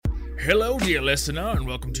Hello, dear listener, and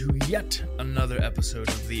welcome to yet another episode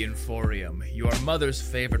of The Inforium, your mother's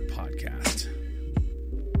favorite podcast.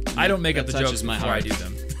 I don't make up the jokes before I do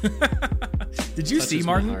them. Did you see,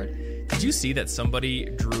 Martin? Did you see that somebody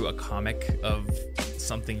drew a comic of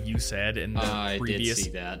something you said in the previous I did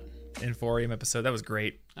see that. Inforium episode? That was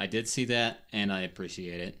great. I did see that, and I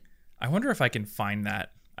appreciate it. I wonder if I can find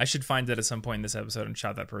that. I should find that at some point in this episode and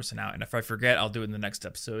shout that person out. And if I forget, I'll do it in the next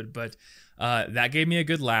episode. But that gave me a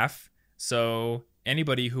good laugh. So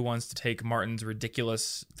anybody who wants to take Martin's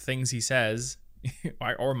ridiculous things he says,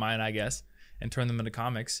 or mine, I guess, and turn them into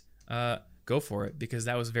comics, go for it, because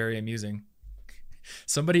that was very amusing.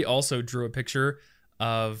 Somebody also drew a picture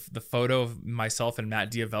of the photo of myself and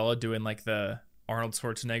Matt Diavella doing like the Arnold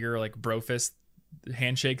Schwarzenegger like brofist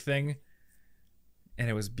handshake thing.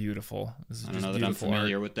 And it was beautiful. I don't know that I'm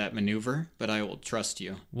familiar with that maneuver, but I will trust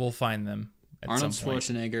you. We'll find them. Arnold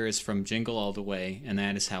Schwarzenegger is from Jingle All the Way, and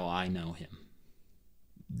that is how I know him.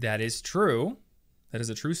 That is true. That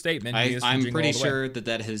is a true statement. I'm pretty sure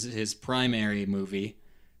that is his primary movie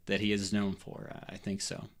that he is known for. I think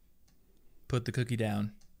so. Put the cookie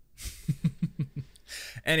down.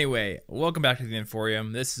 Anyway, welcome back to the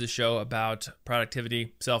Inforium. This is a show about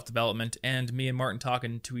productivity, self-development, and me and Martin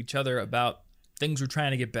talking to each other about things we're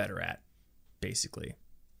trying to get better at, basically.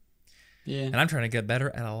 Yeah. And I'm trying to get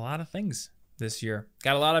better at a lot of things this year.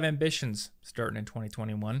 Got a lot of ambitions starting in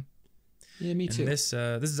 2021. Yeah, me too. And this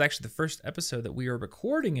is actually the first episode that we are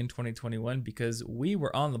recording in 2021 because we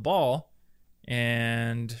were on the ball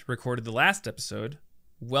and recorded the last episode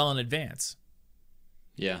well in advance.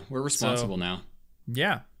 Yeah, we're responsible now.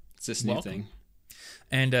 Yeah. It's this new thing.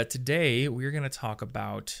 And today we're going to talk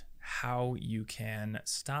about how you can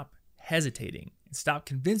stop hesitating and stop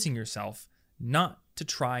convincing yourself not to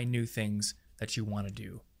try new things that you want to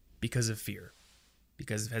do because of fear,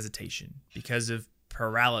 because of hesitation, because of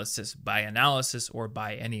paralysis by analysis or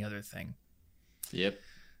by any other thing. Yep.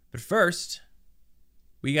 But first,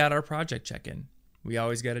 we got our project check-in. We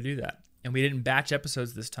always got to do that. And we didn't batch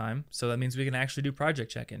episodes this time, so that means we can actually do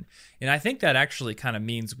project check-in. And I think that actually kind of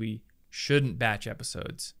means we shouldn't batch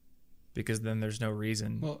episodes because then there's no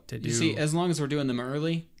reason to do... You see, as long as we're doing them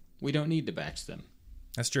early, we don't need to batch them.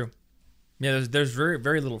 That's true. Yeah, there's very,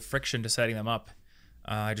 very little friction to setting them up.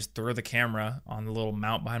 I just throw the camera on the little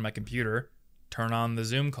mount behind my computer, turn on the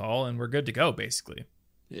Zoom call, and we're good to go, basically.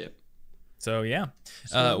 Yep. So, yeah.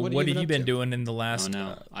 So what have you been doing in the last... Oh,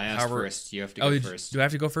 no. I asked first. You have to go first. Do I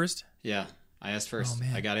have to go first? Yeah. I asked first. Oh,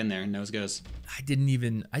 man. I got in there. Nose goes. I didn't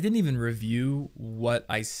even review what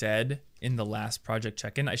I said in the last project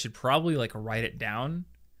check-in. I should probably like write it down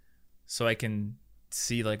so I can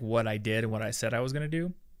see like what I did and what I said I was going to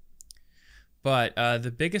do. But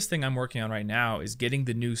the biggest thing I'm working on right now is getting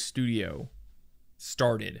the new studio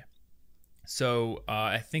started. So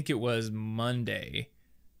I think it was Monday,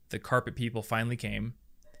 the carpet people finally came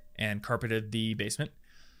and carpeted the basement,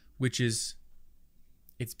 it's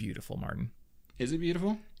beautiful, Martin. Is it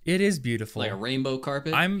beautiful? It is beautiful. Like a rainbow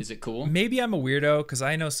carpet? Is it cool? Maybe I'm a weirdo because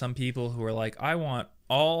I know some people who are like, I want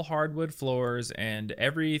all hardwood floors and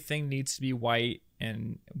everything needs to be white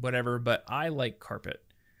and whatever, but I like carpet.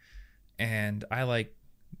 And I like,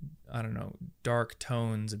 I don't know, dark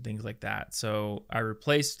tones and things like that. So I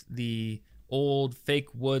replaced the old fake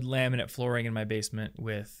wood laminate flooring in my basement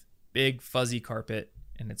with big fuzzy carpet.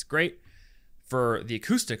 And it's great for the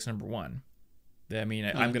acoustics, number one. I mean,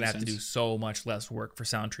 I'm going to have to do so much less work for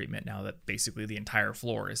sound treatment now that basically the entire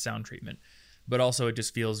floor is sound treatment. But also it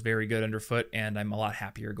just feels very good underfoot and I'm a lot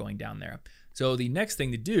happier going down there. So the next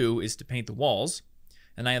thing to do is to paint the walls.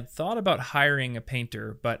 And I had thought about hiring a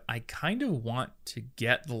painter, but I kind of want to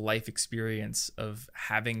get the life experience of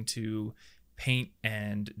having to paint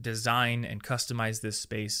and design and customize this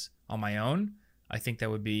space on my own. I think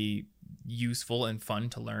that would be useful and fun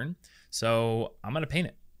to learn. So I'm going to paint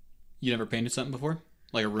it. You never painted something before?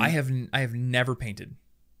 Like a room? I have never painted.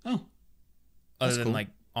 Oh. Other than like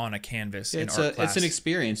on a canvas in art class. It's an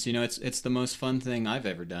experience. You know, it's the most fun thing I've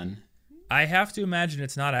ever done. I have to imagine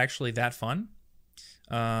it's not actually that fun.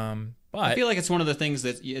 But I feel like it's one of the things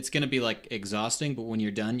that it's going to be like exhausting, but when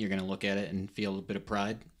you're done, you're going to look at it and feel a bit of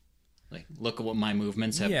pride. Like, look at what my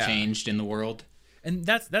movements have changed in the world. And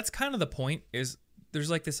that's kind of the point is there's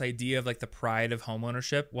like this idea of like the pride of home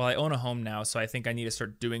ownership. Well, I own a home now, so I think I need to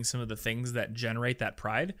start doing some of the things that generate that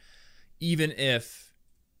pride, even if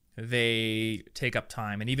they take up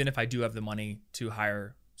time. And even if I do have the money to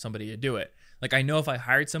hire somebody to do it. Like, I know if I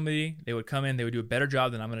hired somebody, they would come in, they would do a better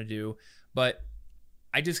job than I'm going to do. But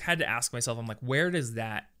I just had to ask myself, I'm like, where does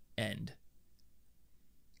that end?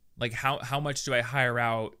 Like, how much do I hire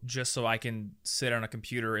out just so I can sit on a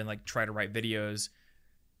computer and like try to write videos?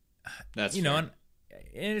 That's you know, fair.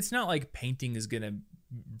 and it's not like painting is going to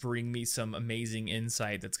bring me some amazing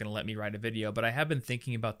insight that's going to let me write a video, but I have been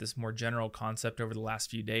thinking about this more general concept over the last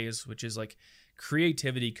few days, which is like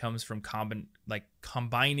creativity comes from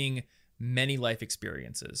combining many life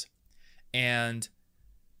experiences. And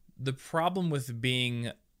the problem with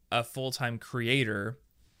being a full-time creator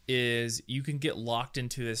is you can get locked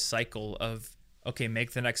into this cycle of, okay,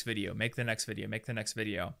 make the next video, make the next video, make the next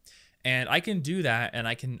video. And I can do that, and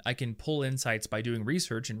I can pull insights by doing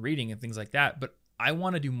research and reading and things like that, but I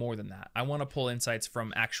want to do more than that. I want to pull insights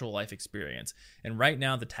from actual life experience. And right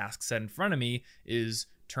now the task set in front of me is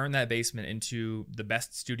turn that basement into the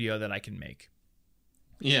best studio that I can make.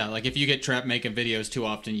 Yeah, like if you get trapped making videos too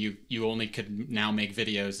often, you only could now make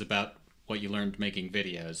videos about what you learned making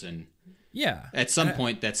videos, and yeah, at some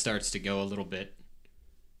point that starts to go a little bit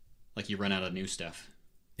like you run out of new stuff.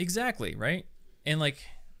 Exactly, right? And like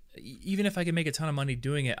even if I can make a ton of money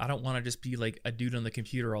doing it, I don't want to just be like a dude on the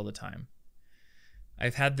computer all the time.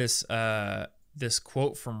 I've had this this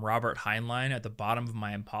quote from Robert Heinlein at the bottom of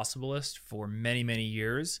my impossible list for many, many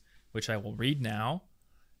years, which I will read now.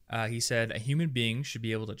 He said, a human being should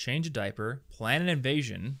be able to change a diaper, plan an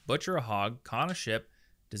invasion, butcher a hog, con a ship,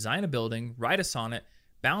 design a building, write a sonnet,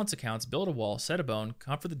 balance accounts, build a wall, set a bone,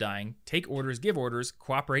 comfort the dying, take orders, give orders,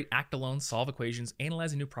 cooperate, act alone, solve equations,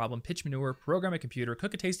 analyze a new problem, pitch manure, program a computer,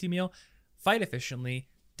 cook a tasty meal, fight efficiently,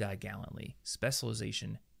 die gallantly.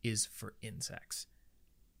 Specialization is for insects.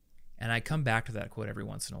 And I come back to that quote every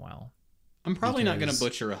once in a while. I'm probably not going to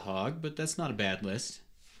butcher a hog, but that's not a bad list.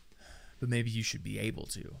 But maybe you should be able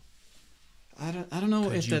to. I don't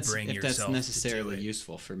know if that's necessarily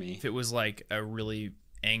useful for me. If it was like a really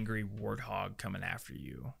angry warthog coming after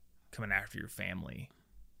you, coming after your family.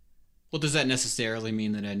 Well, does that necessarily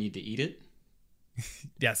mean that I need to eat it?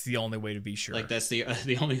 That's the only way to be sure. Like that's the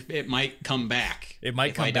only. It might come back. It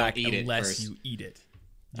might come back unless you eat it.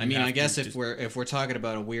 I mean, I guess if we're talking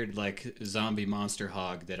about a weird like zombie monster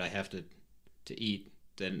hog that I have to eat.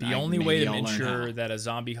 Then the only way to ensure that a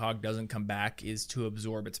zombie hog doesn't come back is to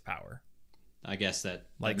absorb its power. I guess that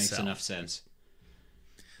makes enough sense.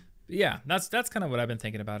 Yeah, that's kind of what I've been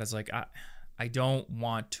thinking about. Is like I don't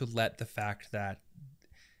want to let the fact that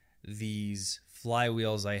these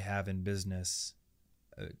flywheels I have in business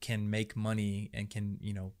can make money and can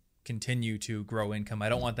continue to grow income. I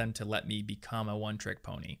don't want them to let me become a one-trick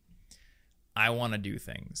pony. I want to do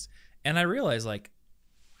things, and I realize like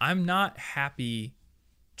I'm not happy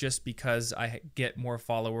just because I get more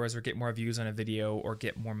followers or get more views on a video or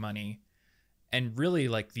get more money. And really,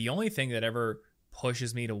 like, the only thing that ever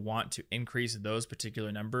pushes me to want to increase those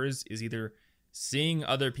particular numbers is either seeing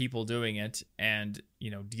other people doing it and,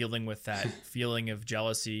 dealing with that feeling of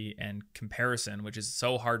jealousy and comparison, which is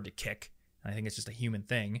so hard to kick. And I think it's just a human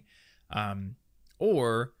thing.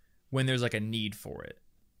 Or when there's like a need for it,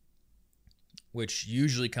 which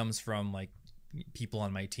usually comes from like people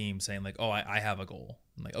on my team saying like, oh, I have a goal.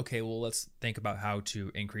 I'm like, okay, well, let's think about how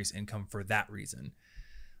to increase income for that reason.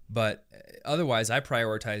 But otherwise, I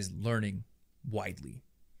prioritize learning widely.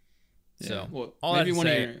 Yeah. So well, maybe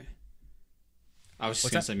I was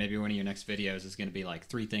just going to say maybe one of your next videos is going to be like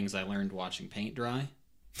 3 things I learned watching paint dry.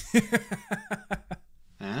 Huh?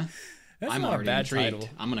 That's I'm not already a bad intrigued. title.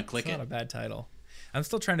 I'm going to click it. Not a bad title. I'm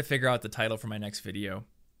still trying to figure out the title for my next video.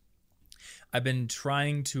 I've been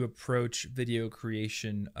trying to approach video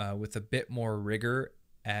creation with a bit more rigor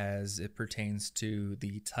as it pertains to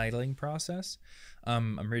the titling process.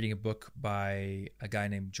 I'm reading a book by a guy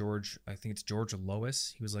named George. I think it's George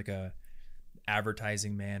Lois. He was like a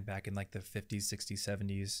advertising man back in like the 50s, 60s,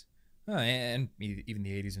 70s, and even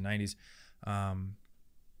the 80s and 90s.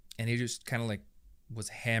 And he just kind of like was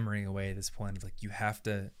hammering away at this point of like you have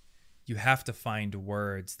to find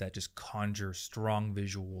words that just conjure strong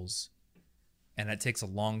visuals. And that takes a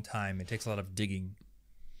long time. It takes a lot of digging.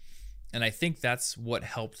 And I think that's what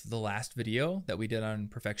helped the last video that we did on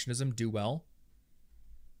perfectionism do well.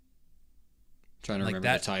 Trying to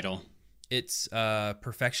remember the title. It's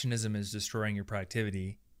perfectionism is destroying your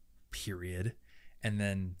productivity, period. And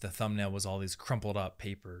then the thumbnail was all these crumpled up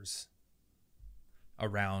papers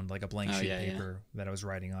around like a blank sheet paper that I was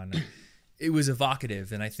writing on. It was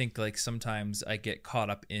evocative. And I think like sometimes I get caught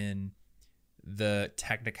up in the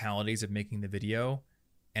technicalities of making the video,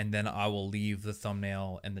 and then I will leave the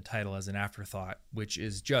thumbnail and the title as an afterthought, which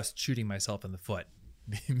is just shooting myself in the foot.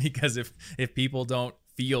 Because if people don't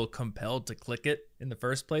feel compelled to click it in the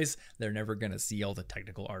first place, they're never going to see all the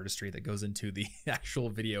technical artistry that goes into the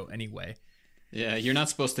actual video anyway. Yeah, you're not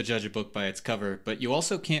supposed to judge a book by its cover, but you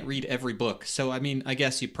also can't read every book. So, I mean, I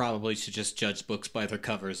guess you probably should just judge books by their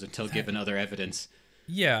covers until given other evidence.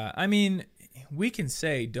 Yeah, I mean, we can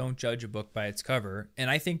say don't judge a book by its cover, and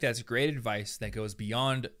I think that's great advice that goes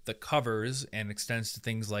beyond the covers and extends to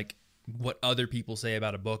things like what other people say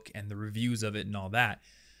about a book and the reviews of it and all that.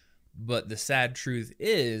 But the sad truth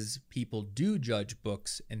is people do judge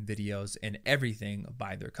books and videos and everything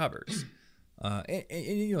by their covers. And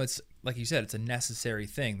you know, it's like you said, it's a necessary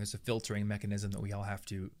thing. There's a filtering mechanism that we all have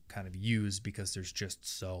to kind of use because there's just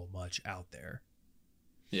so much out there.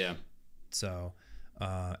 Yeah. So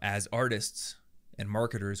as artists and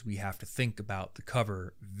marketers, we have to think about the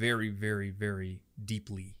cover very, very, very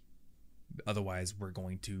deeply. Otherwise, we're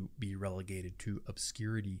going to be relegated to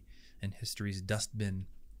obscurity and history's dustbin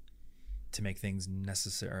to make things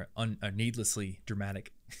needlessly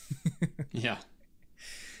dramatic. Yeah.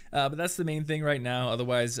 But that's the main thing right now.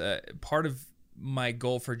 Otherwise, part of my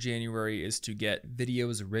goal for January is to get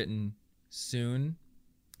videos written soon,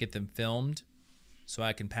 get them filmed, so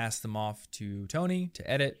I can pass them off to Tony to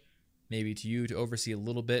edit, maybe to you to oversee a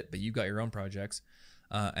little bit, but you got your own projects.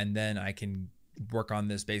 And then I can work on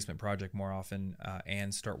this basement project more often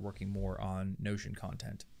and start working more on Notion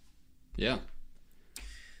content. Yeah.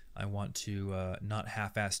 I want to not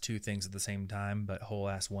half-ass two things at the same time, but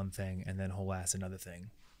whole-ass one thing and then whole-ass another thing.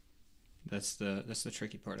 That's the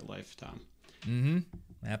tricky part of life, Tom. Mm-hmm.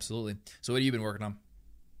 Absolutely. So what have you been working on?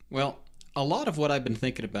 Well, a lot of what I've been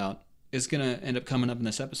thinking about is going to end up coming up in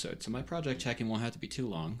this episode, so my project checking won't have to be too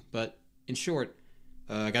long. But in short,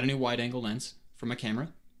 I got a new wide-angle lens for my camera.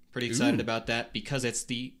 Pretty excited about that because it's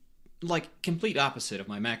the complete opposite of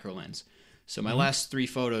my macro lens. So my last 3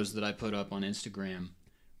 photos that I put up on Instagram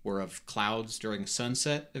were of clouds during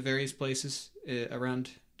sunset at various places around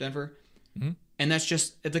Denver. Mm-hmm. And that's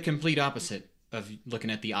just the complete opposite of looking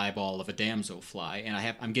at the eyeball of a damselfly. And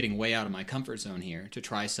I'm getting way out of my comfort zone here to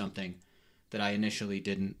try something that I initially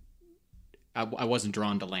didn't. I wasn't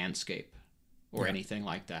drawn to landscape or anything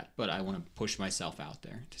like that, but I want to push myself out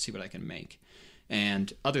there to see what I can make.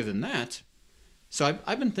 And other than that, so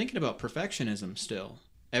I've been thinking about perfectionism still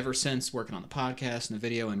ever since working on the podcast and the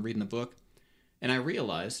video and reading the book. And I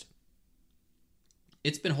realized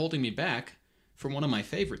it's been holding me back from one of my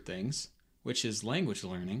favorite things, which is language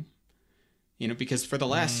learning. You know, because for the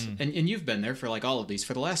last, and you've been there for all of these,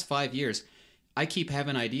 for the last 5 years, I keep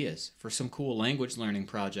having ideas for some cool language learning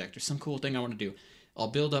project or some cool thing I want to do. I'll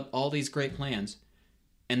build up all these great plans,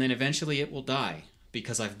 and then eventually it will die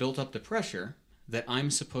because I've built up the pressure that I'm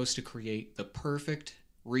supposed to create the perfect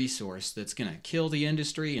resource that's going to kill the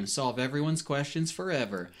industry and solve everyone's questions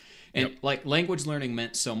forever. And language learning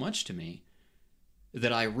meant so much to me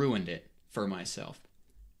that I ruined it for myself.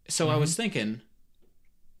 So I was thinking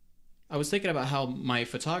about how my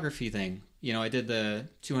photography thing, you know, I did the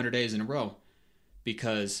 200 days in a row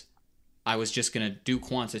because I was just going to do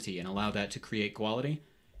quantity and allow that to create quality.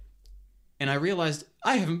 And I realized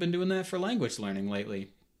I haven't been doing that for language learning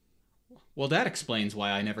lately. Well, that explains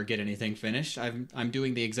why I never get anything finished. I'm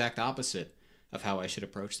doing the exact opposite of how I should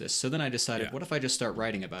approach this. So then I decided, what if I just start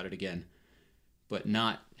writing about it again, but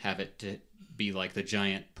not have it to be like the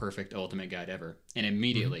giant, perfect, ultimate guide ever. And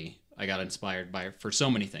immediately I got inspired for so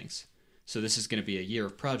many things. So this is going to be a year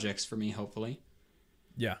of projects for me, hopefully.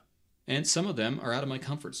 Yeah. And some of them are out of my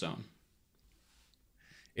comfort zone.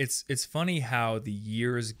 It's funny how the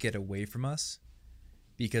years get away from us,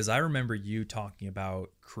 because I remember you talking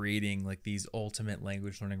about creating these ultimate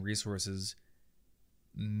language learning resources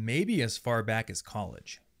maybe as far back as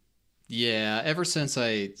college. Yeah, ever since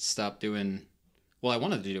I stopped doing... Well, I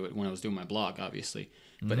wanted to do it when I was doing my blog, obviously.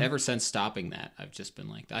 But ever since stopping that, I've just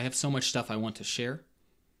been I have so much stuff I want to share.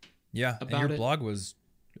 Yeah, and your blog was...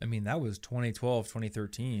 that was 2012,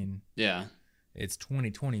 2013. Yeah. It's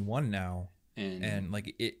 2021 now. And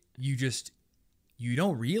you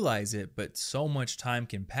don't realize it, but so much time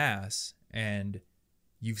can pass, and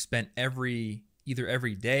you've spent either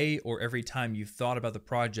every day or every time you've thought about the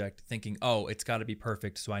project thinking, oh, it's got to be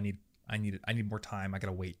perfect, so I need more time. I got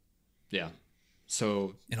to wait. Yeah.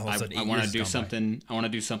 So I want to do something. I want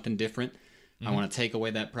to do something different. I want to take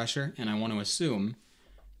away that pressure, and I want to assume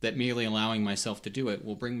that merely allowing myself to do it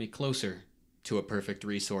will bring me closer to a perfect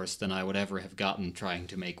resource than I would ever have gotten trying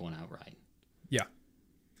to make one outright. Yeah.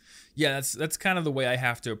 Yeah, that's kind of the way I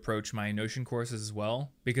have to approach my Notion courses as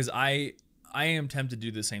well, because I am tempted to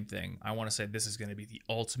do the same thing. I want to say this is going to be the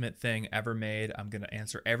ultimate thing ever made. I'm going to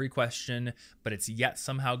answer every question, but it's yet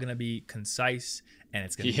somehow going to be concise, and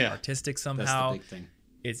it's going to be artistic somehow. That's the big thing.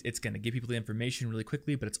 It's going to give people the information really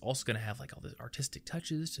quickly, but it's also going to have all the artistic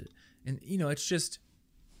touches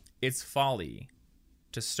it's folly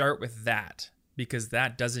to start with that, because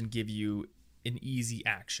that doesn't give you an easy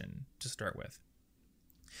action to start with.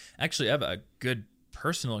 Actually, I have a good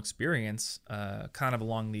personal experience kind of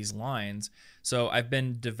along these lines. So I've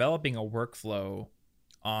been developing a workflow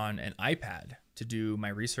on an iPad to do my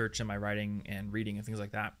research and my writing and reading and things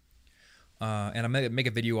like that. And I'm going to make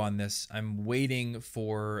a video on this. I'm waiting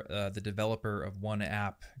for the developer of one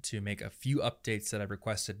app to make a few updates that I've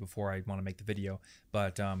requested before I want to make the video.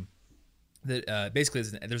 But basically,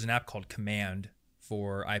 there's an app called Command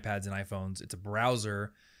for iPads and iPhones. It's a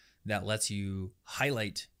browser that lets you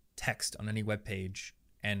highlight text on any web page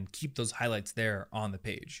and keep those highlights there on the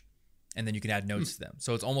page. And then you can add notes to them.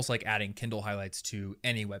 So it's almost like adding Kindle highlights to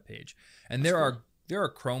any web page. And there are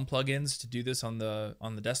Chrome plugins to do this on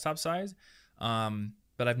the desktop side.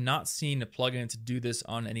 But I've not seen a plugin to do this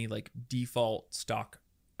on any like default stock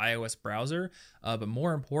iOS browser. But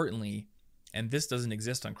more importantly, and this doesn't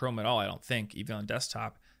exist on Chrome at all, I don't think, even on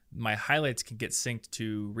desktop, my highlights can get synced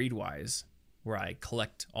to Readwise, where I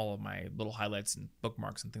collect all of my little highlights and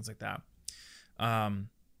bookmarks and things like that.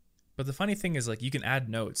 But the funny thing is, like, you can add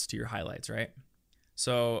notes to your highlights, right?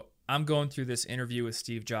 So I'm going through this interview with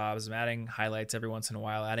Steve Jobs. I'm adding highlights every once in a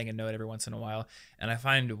while, adding a note every once in a while. And I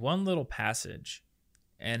find one little passage,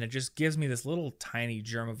 and it just gives me this little tiny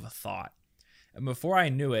germ of a thought. And before I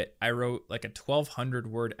knew it, I wrote like a 1,200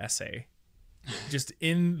 word essay just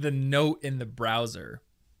in the note in the browser.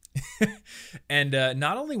 And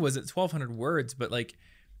not only was it 1,200 words, but like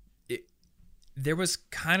there was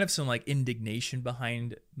kind of some like indignation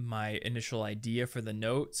behind my initial idea for the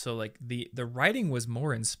note. So like the writing was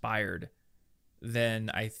more inspired than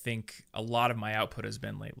I think a lot of my output has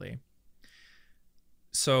been lately.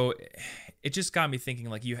 So it just got me thinking,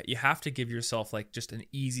 like, you have to give yourself like just an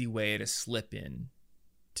easy way to slip in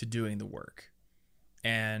to doing the work.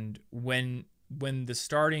 And when the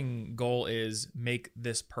starting goal is make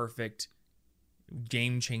this perfect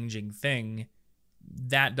game-changing thing,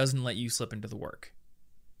 that doesn't let you slip into the work.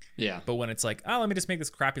 Yeah. But when it's like, oh, let me just make this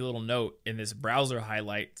crappy little note in this browser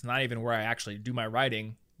highlight, it's not even where I actually do my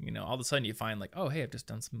writing, all of a sudden you find like, oh, hey, I've just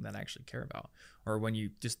done something that I actually care about. Or when you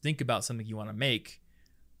just think about something you want to make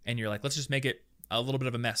and you're like, let's just make it a little bit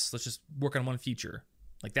of a mess. Let's just work on one feature.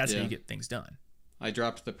 Like, that's how you get things done. I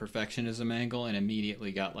dropped the perfectionism angle and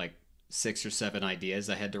immediately got like 6 or 7 ideas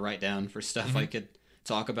I had to write down for stuff I could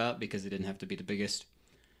talk about, because it didn't have to be the biggest.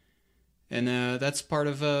 And that's part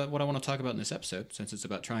of what I want to talk about in this episode, since it's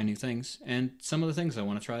about trying new things. And some of the things I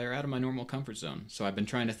want to try are out of my normal comfort zone. So I've been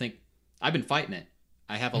trying to think. I've been fighting it.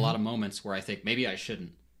 I have a lot of moments where I think, maybe I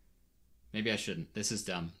shouldn't. Maybe I shouldn't. This is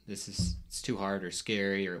dumb. It's too hard or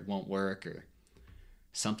scary, or it won't work, or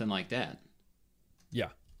something like that. Yeah.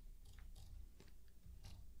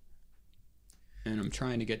 And I'm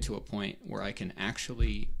trying to get to a point where I can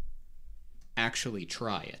actually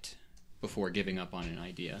try it before giving up on an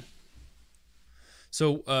idea.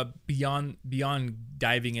 So beyond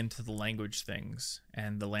diving into the language things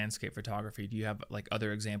and the landscape photography, do you have like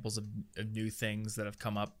other examples of new things that have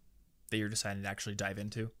come up that you're deciding to actually dive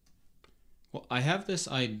into? Well, I have this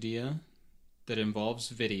idea that involves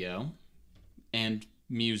video and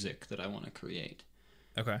music that I want to create.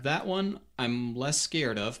 Okay. That one I'm less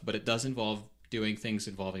scared of, but it does involve doing things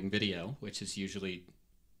involving video, which is usually,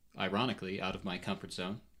 ironically, out of my comfort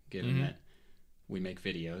zone, given that we make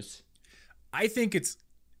videos. I think it's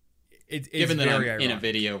given that I'm ironic. in a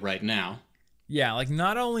video right now. Yeah, like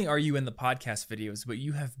not only are you in the podcast videos, but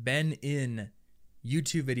you have been in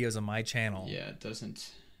YouTube videos on my channel. Yeah, it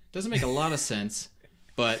doesn't make a lot of sense.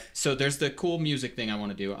 But so there's the cool music thing I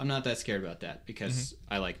want to do. I'm not that scared about that because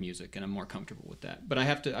I like music and I'm more comfortable with that. But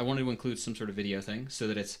I wanted to include some sort of video thing so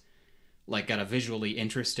that it's like got a visually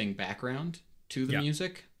interesting background to the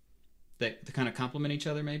music that kind of complement each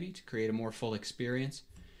other, maybe to create a more full experience.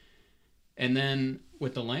 And then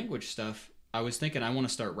with the language stuff, I was thinking I want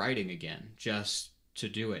to start writing again, just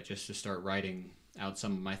to start writing out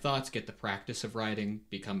some of my thoughts, get the practice of writing,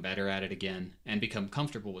 become better at it again, and become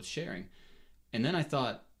comfortable with sharing. And then I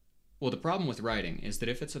thought, well, the problem with writing is that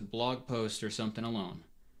if it's a blog post or something alone,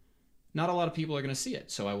 not a lot of people are going to see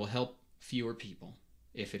it. So I will help fewer people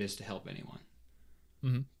if it is to help anyone.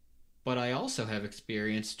 Mm-hmm. But I also have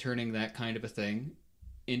experience turning that kind of a thing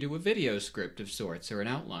into a video script of sorts or an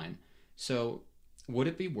outline. So would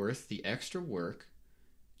it be worth the extra work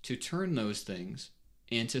to turn those things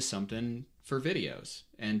into something for videos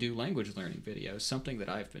and do language learning videos, something that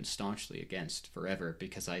I've been staunchly against forever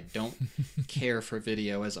because I don't care for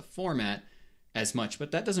video as a format as much.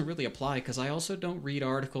 But that doesn't really apply because I also don't read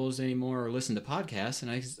articles anymore or listen to podcasts,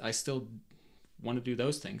 and I still want to do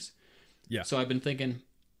those things. Yeah. So I've been thinking,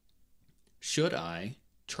 should I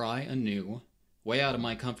try a new, way out of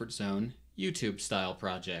my comfort zone, YouTube style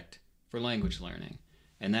project for language learning?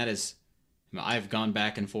 And that is, I've gone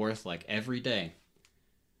back and forth like every day.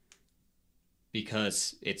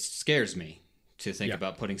 because it scares me to think Yeah.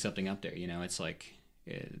 about putting something up there. You know, it's like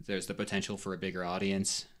there's the potential for a bigger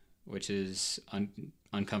audience, which is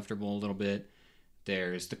uncomfortable a little bit.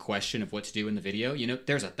 There's the question of what to do in the video. You know,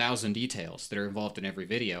 there's 1,000 details that are involved in every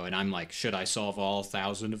video, and I'm like, should I solve all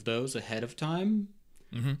 1,000 of those ahead of time?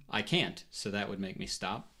 Mm-hmm. I can't, so that would make me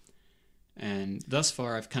stop. And thus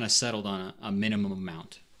far, I've kind of settled on a minimum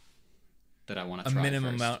amount that I want to A try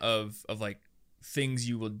minimum first. amount of like things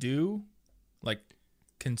you will do, like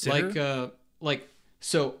consider.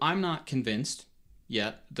 So I'm not convinced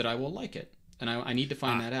yet that I will like it, and I need to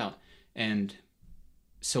find that out. And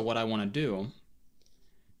so what I want to do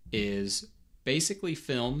is basically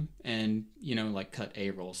film and, you know, like cut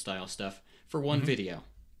A-roll style stuff for one video,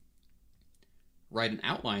 write an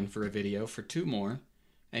outline for a video for 2 more,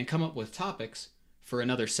 and come up with topics for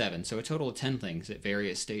another 7. So a total of 10 things at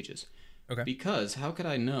various stages. Okay. Because how could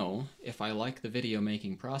I know if I like the video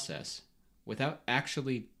making process without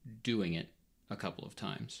actually doing it a couple of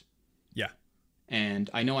times? Yeah. And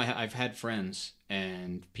I know I've had friends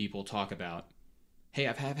and people talk about, hey,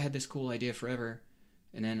 I've had this cool idea forever,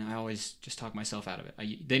 and then I always just talk myself out of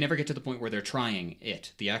it. They never get to the point where they're trying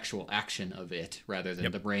it, the actual action of it, rather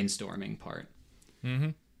than the brainstorming part. Mm-hmm.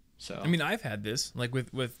 So I mean, I've had this like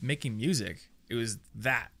with making music. It was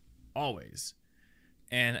that always,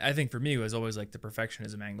 and I think for me it was always like the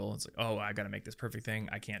perfectionism angle. It's like, oh, I got to make this perfect thing.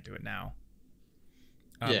 I can't do it now.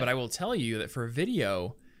 But I will tell you that for a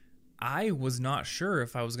video, I was not sure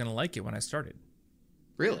if I was going to like it when I started.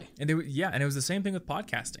 Really? And it was the same thing with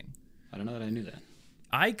podcasting. I don't know that I knew that.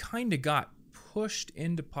 I kind of got pushed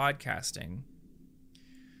into podcasting.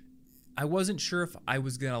 I wasn't sure if I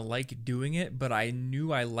was going to like doing it, but I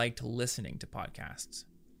knew I liked listening to podcasts.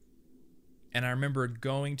 And I remember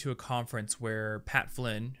going to a conference where Pat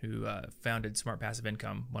Flynn, who founded Smart Passive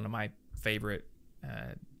Income, one of my favorite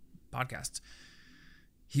podcasts,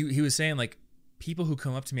 he was saying, like, people who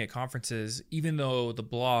come up to me at conferences, even though the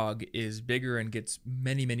blog is bigger and gets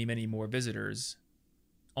many, many, many more visitors,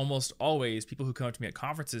 almost always people who come up to me at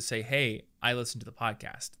conferences say, hey, I listen to the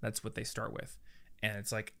podcast. That's what they start with. And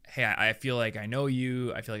it's like, hey, I feel like I know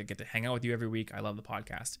you. I feel like I get to hang out with you every week. I love the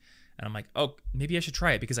podcast. And I'm like, oh, maybe I should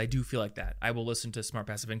try it because I do feel like that. I will listen to Smart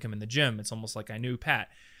Passive Income in the gym. It's almost like I knew Pat.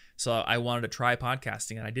 So I wanted to try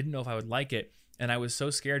podcasting, and I didn't know if I would like it. And I was so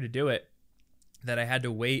scared to do it that I had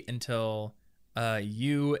to wait until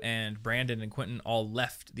you and Brandon and Quentin all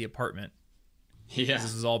left the apartment. Yeah.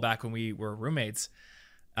 This was all back when we were roommates.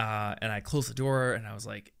 And I closed the door, and I was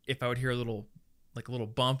like, if I would hear a little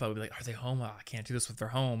bump, I would be like, are they home? Oh, I can't do this with their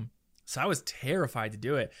home. So I was terrified to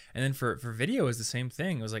do it. And then for video, it was the same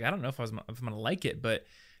thing. It was like, I don't know if I'm going to like it, but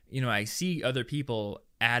you know, I see other people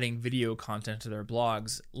adding video content to their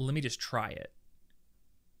blogs. Let me just try it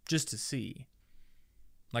just to see.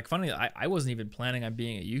 Like, funny, I wasn't even planning on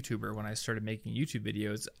being a YouTuber when I started making YouTube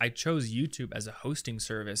videos. I chose YouTube as a hosting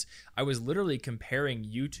service. I was literally comparing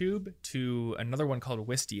YouTube to another one called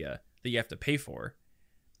Wistia that you have to pay for.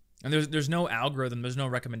 And there's no algorithm, there's no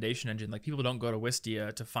recommendation engine. Like, people don't go to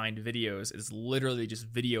Wistia to find videos. It's literally just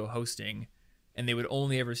video hosting, and they would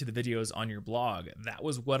only ever see the videos on your blog. That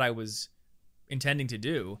was what I was intending to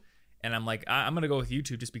do. And I'm like, I'm going to go with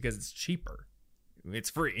YouTube just because it's cheaper. It's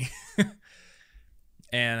free.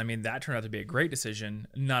 And I mean, that turned out to be a great decision,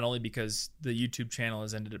 not only because the YouTube channel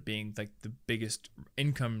has ended up being like the biggest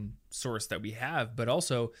income source that we have, but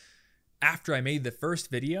also after I made the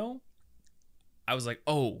first video, I was like,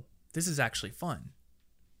 oh, this is actually fun.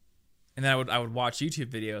 And then I would watch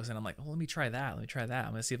YouTube videos, and I'm like, oh, let me try that. I'm going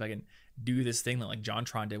to see if I can do this thing that like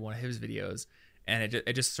JonTron did one of his videos. And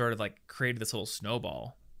it just sort of like created this little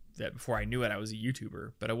snowball that before I knew it, I was a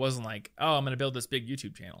YouTuber. But it wasn't like, oh, I'm going to build this big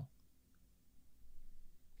YouTube channel.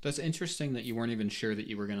 That's interesting that you weren't even sure that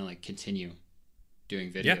you were going to like continue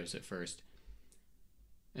doing videos at first.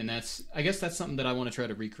 And I guess that's something that I want to try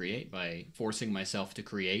to recreate by forcing myself to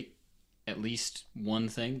create at least one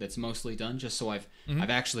thing that's mostly done, just so I've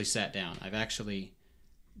actually sat down. I've actually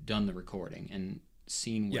done the recording and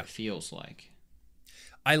seen what it feels like.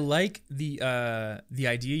 I like the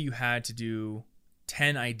idea you had to do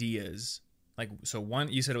 10 ideas. Like, so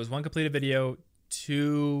one, you said it was 1 completed video,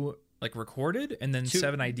 2 like recorded, and then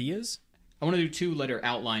 7 ideas. I want to do 2 that are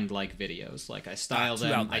outlined like videos. Like, I style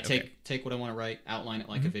them. Outlined, I take what I want to write, outline it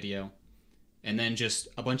like a video, and then just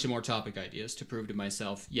a bunch of more topic ideas to prove to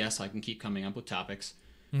myself, yes, I can keep coming up with topics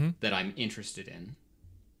that I'm interested in,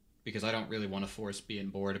 because I don't really want to force being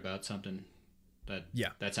bored about something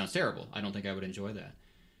that sounds terrible. I don't think I would enjoy that.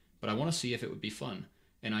 But I want to see if it would be fun.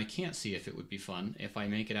 And I can't see if it would be fun if I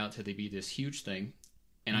make it out to be this huge thing,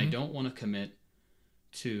 and I don't want to commit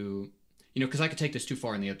to, because I could take this too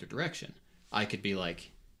far in the other direction. I could be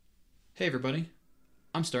like, hey, everybody,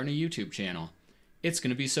 I'm starting a YouTube channel. It's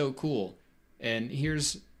going to be so cool. And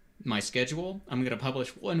here's my schedule. I'm going to publish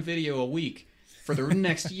one video a week for the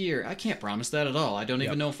next year. I can't promise that at all. I don't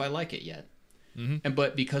even know if I like it yet.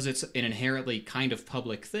 But because it's an inherently kind of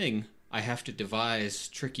public thing, I have to devise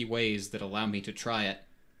tricky ways that allow me to try it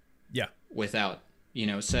without,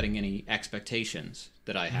 setting any expectations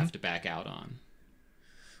that I have to back out on.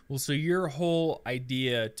 Well, so your whole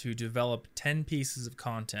idea to develop 10 pieces of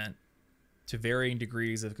content to varying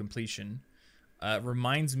degrees of completion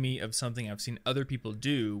reminds me of something I've seen other people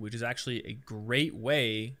do, which is actually a great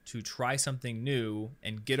way to try something new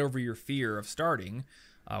and get over your fear of starting,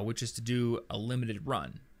 which is to do a limited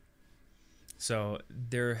run. So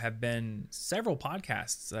there have been several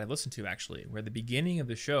podcasts that I listened to, actually, where at the beginning of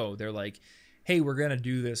the show, they're like, hey, we're going to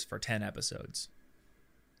do this for 10 episodes.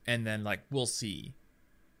 And then, we'll see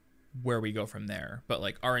where we go from there.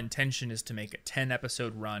 But our intention is to make a 10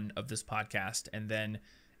 episode run of this podcast, and then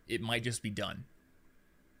it might just be done.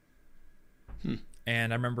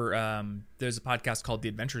 And I remember there's a podcast called The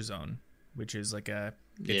Adventure Zone, which is the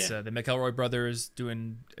McElroy brothers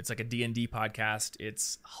doing, it's like a D&D podcast.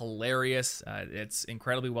 It's hilarious. It's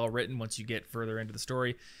incredibly well written once you get further into the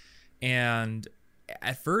story. And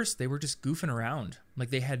at first they were just goofing around.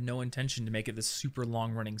 They had no intention to make it this super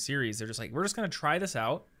long running series. They're just we're just going to try this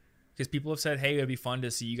out. Because people have said, hey, it'd be fun to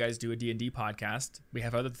see you guys do a D&D podcast. We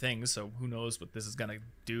have other things, so who knows what this is going to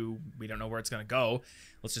do. We don't know where it's going to go.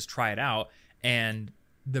 Let's just try it out. And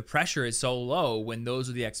the pressure is so low when those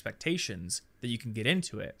are the expectations that you can get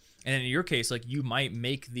into it. And in your case, you might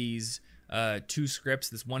make these 2 scripts,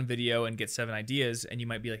 this one video, and get 7 ideas, and you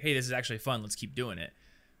might be like, hey, this is actually fun. Let's keep doing it.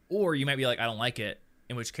 Or you might be like, I don't like it,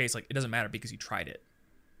 in which case, it doesn't matter because you tried it.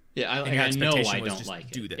 Yeah, I know I don't like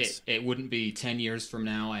it. It wouldn't be 10 years from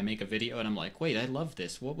now I make a video and I'm like, wait, I love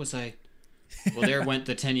this. What was I... Well, there went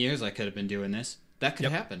the 10 years I could have been doing this. That could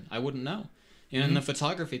happen. I wouldn't know. And the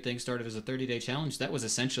photography thing started as a 30-day challenge. That was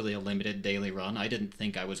essentially a limited daily run. I didn't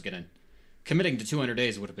think I was going to... Committing to 200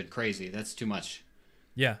 days would have been crazy. That's too much.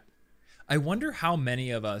 Yeah. I wonder how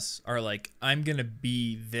many of us are like, I'm going to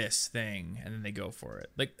be this thing, and then they go for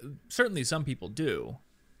it. Certainly some people do.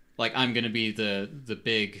 I'm going to be the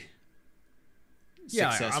big,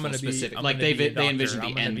 successful, I'm going to be specific. They envision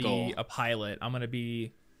the end goal. I'm going to be a pilot. I'm going to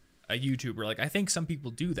be a YouTuber. I think some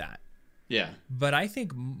people do that. Yeah. But I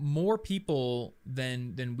think more people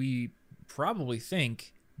than we probably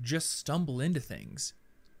think just stumble into things.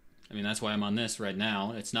 I mean, that's why I'm on this right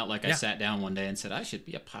now. It's not like I sat down one day and said, I should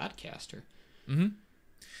be a podcaster. Mm-hmm.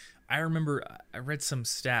 I remember I read some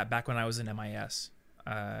stat back when I was in MIS.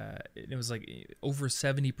 It was over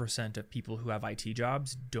 70% of people who have IT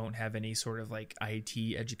jobs don't have any sort of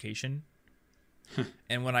IT education.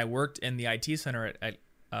 And when I worked in the IT center at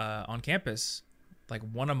on campus,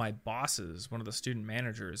 one of my bosses, one of the student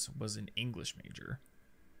managers, was an English major.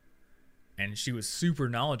 And she was super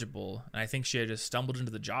knowledgeable. And I think she had just stumbled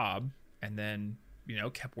into the job and then,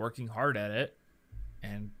 kept working hard at it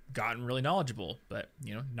and gotten really knowledgeable. But,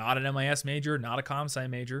 not an MIS major, not a comp sci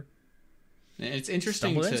major. It's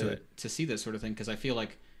interesting to see this sort of thing because I feel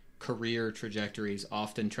like career trajectories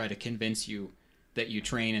often try to convince you that you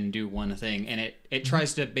train and do one thing. And it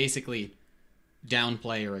tries to basically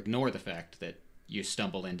downplay or ignore the fact that you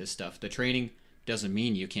stumble into stuff. The training doesn't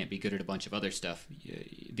mean you can't be good at a bunch of other stuff.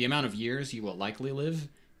 The amount of years you will likely live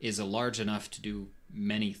is large enough to do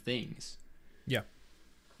many things. Yeah.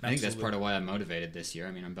 Absolutely. I think that's part of why I'm motivated this year.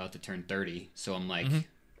 I mean, I'm about to turn 30, so I'm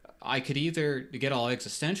I could either get all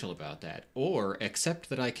existential about that or accept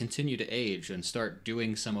that I continue to age and start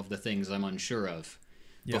doing some of the things I'm unsure of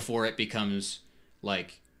before it becomes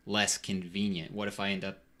less convenient. What if I end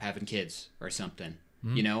up having kids or something?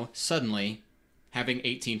 Suddenly having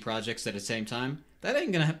 18 projects at the same time, that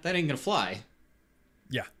ain't gonna fly.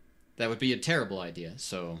 Yeah. That would be a terrible idea.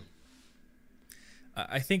 So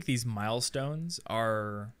I think these milestones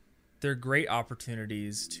they're great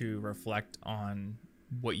opportunities to reflect on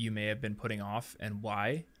what you may have been putting off and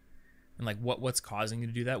why, and what's causing you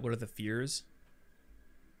to do that. What are the fears?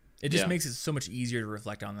 It just makes it so much easier to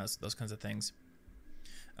reflect on those kinds of things.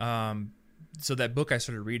 So that book I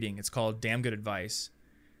started reading, it's called Damn Good Advice.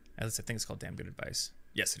 At least I think it's called Damn Good Advice.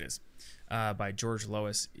 Yes, it is. By George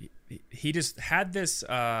Lois. He just had this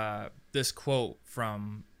quote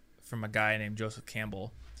from a guy named Joseph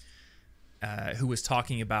Campbell, who was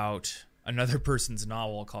talking about another person's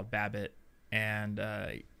novel called Babbitt. And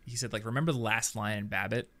he said, remember the last line in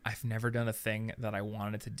Babbitt? I've never done a thing that I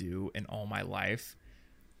wanted to do in all my life.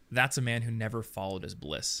 That's a man who never followed his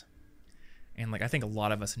bliss. And I think a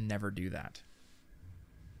lot of us never do that.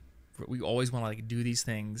 We always want to do these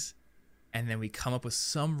things and then we come up with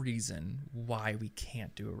some reason why we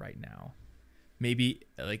can't do it right now. Maybe,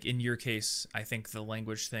 like in your case, I think the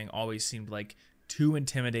language thing always seemed like too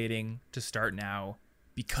intimidating to start now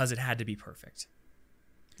because it had to be perfect.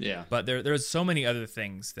 Yeah. But there's so many other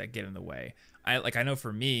things that get in the way. I know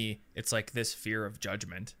for me, it's like this fear of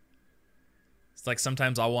judgment. It's like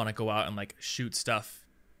sometimes I'll want to go out and like shoot stuff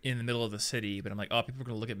in the middle of the city, but I'm like, oh, people are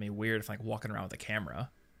going to look at me weird if I'm like walking around with a camera.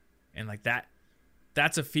 And like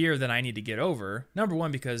that's a fear that I need to get over. Number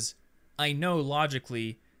one, because I know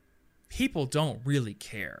logically people don't really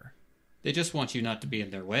care. They just want you not to be in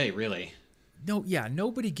their way, really. No, yeah,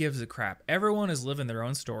 nobody gives a crap. Everyone is living their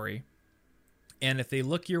own story. And if they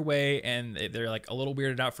look your way and they're like a little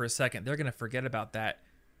weirded out for a second, they're going to forget about that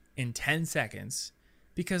in 10 seconds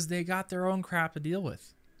because they got their own crap to deal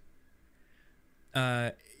with.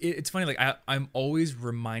 It's funny, like I'm always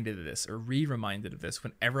reminded of this or re-reminded of this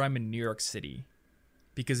whenever I'm in New York City,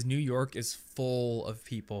 because New York is full of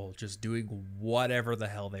people just doing whatever the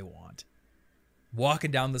hell they want.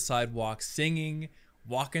 Walking down the sidewalk, singing,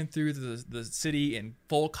 walking through the city in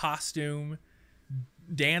full costume,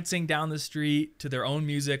 dancing down the street to their own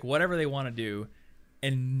music, whatever they want to do,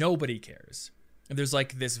 and nobody cares. And there's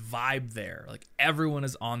like this vibe there, like everyone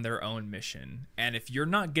is on their own mission, and if you're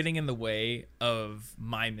not getting in the way of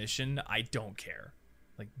my mission, I don't care.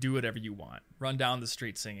 Like, do whatever you want, run down the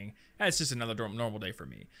street singing. It's just another normal day for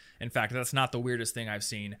me. In fact, that's not the weirdest thing I've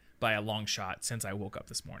seen by a long shot since I woke up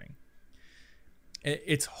this morning.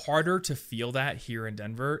 It's harder to feel that here in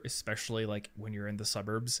Denver, especially like when you're in the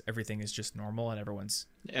suburbs. Everything is just normal and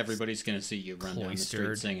everybody's going to see you run down the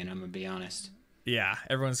street singing, I'm going to be honest. Yeah,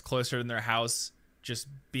 everyone's cloistered in their house, just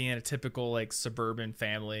being a typical like suburban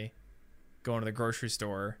family, going to the grocery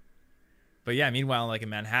store. But yeah, meanwhile, like in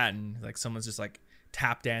Manhattan, like someone's just like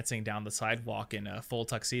tap dancing down the sidewalk in a full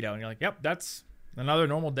tuxedo, and you're like, yep, that's another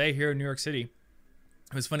normal day here in New York City.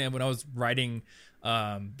 It was funny when I was writing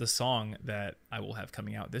the song that I will have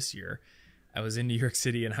coming out this year. I was in New York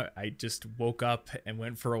City and I just woke up and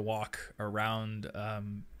went for a walk around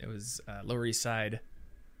it was Lower East Side,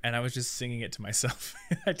 and I was just singing it to myself.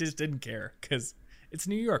 I just didn't care because it's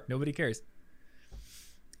New York, nobody cares.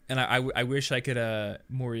 And I wish I could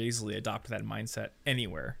more easily adopt that mindset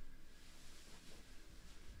anywhere,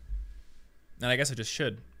 and I guess I just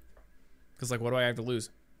should, because like, what do I have to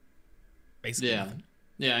lose? Basically nothing.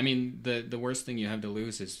 Yeah, I mean, the worst thing you have to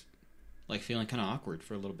lose is like feeling kind of awkward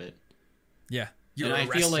for a little bit. Yeah, you're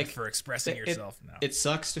arrested, I feel like for expressing yourself now. It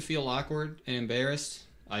sucks to feel awkward and embarrassed.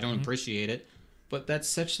 I don't appreciate it, but that's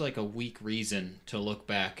such like a weak reason to look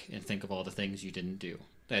back and think of all the things you didn't do.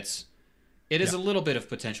 It is a little bit of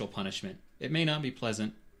potential punishment. It may not be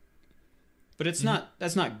pleasant, but it's not.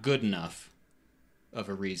 That's not good enough of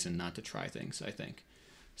a reason not to try things, I think.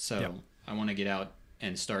 So I want to get out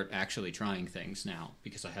and start actually trying things now,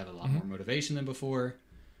 because I have a lot more motivation than before,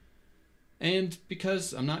 and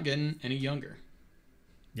because I'm not getting any younger.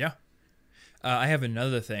 Yeah. I have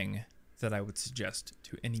another thing that I would suggest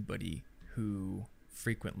to anybody who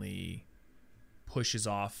frequently pushes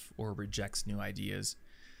off or rejects new ideas.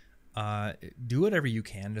 Do whatever you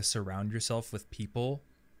can to surround yourself with people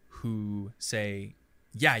who say,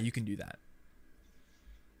 yeah, you can do that.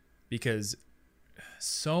 Because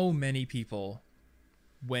so many people,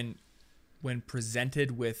 when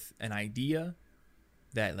presented with an idea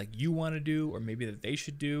that like you want to do, or maybe that they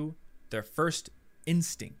should do, their first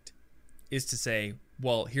instinct is to say,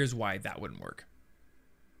 well, here's why that wouldn't work.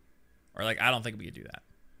 Or like, I don't think we could do that.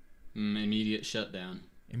 Immediate shutdown.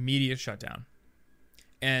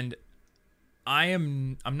 And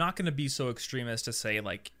I'm not going to be so extreme as to say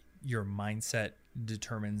like your mindset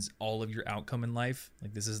determines all of your outcome in life.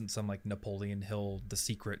 Like, this isn't some like Napoleon Hill, The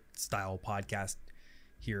Secret style podcast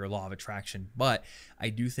here, law of attraction, but I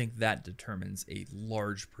do think that determines a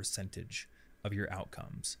large percentage of your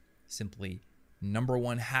outcomes. Simply, number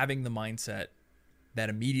one, having the mindset that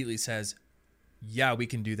immediately says, yeah, we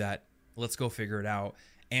can do that, let's go figure it out,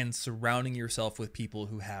 and surrounding yourself with people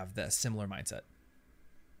who have that similar mindset.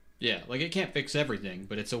 Yeah, like, it can't fix everything,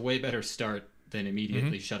 but it's a way better start than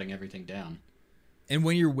immediately shutting everything down. And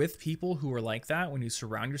when you're with people who are like that, when you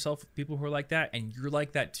surround yourself with people who are like that, and you're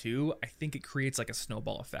like that too, I think it creates like a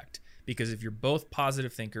snowball effect. Because if you're both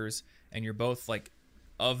positive thinkers and you're both like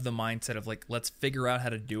of the mindset of like, let's figure out how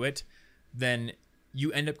to do it, then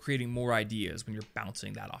you end up creating more ideas when you're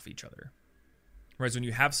bouncing that off each other. Whereas when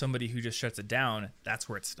you have somebody who just shuts it down, that's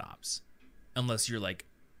where it stops. Unless you're like,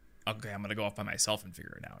 okay, I'm going to go off by myself and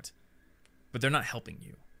figure it out. But they're not helping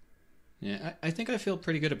you. Yeah, I think I feel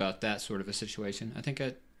pretty good about that sort of a situation. I think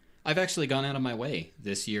I've actually gone out of my way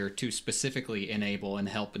this year to specifically enable and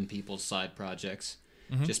help in people's side projects.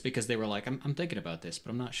 just because they were like, I'm thinking about this,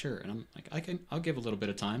 but I'm not sure. And I'm like, I'll give a little bit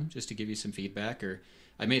of time just to give you some feedback. Or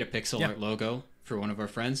I made a pixel art logo for one of our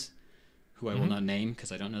friends who I will not name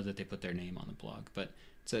because I don't know that they put their name on the blog, but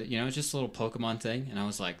it's a, it's just a little Pokemon thing. And I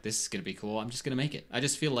was like, this is going to be cool. I'm just going to make it. I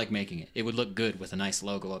just feel like making it. It would look good with a nice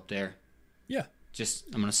logo up there. Yeah.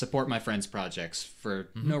 I'm going to support my friends' projects for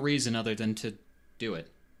no reason other than to do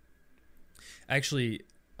it. Actually,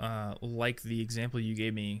 like the example you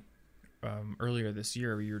gave me earlier this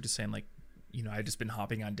year, where you were just saying, like, I've just been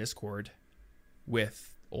hopping on Discord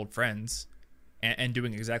with old friends and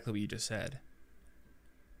doing exactly what you just said.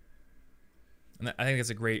 And I think that's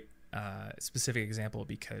a great specific example,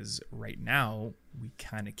 because right now we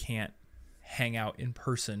kind of can't hang out in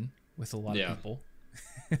person with a lot of people.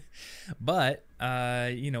 But,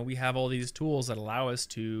 we have all these tools that allow us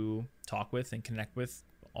to talk with and connect with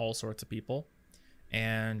all sorts of people.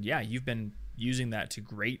 And yeah, you've been using that to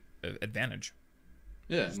great advantage.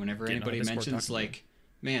 Yeah, whenever anybody mentions like,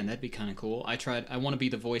 man, that'd be kind of cool. I want to be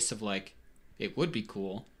the voice of like, it would be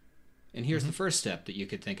cool. And here's the first step that you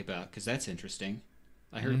could think about, because that's interesting.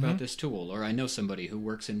 I heard about this tool, or I know somebody who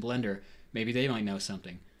works in Blender. Maybe they might know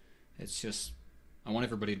something. It's just, I want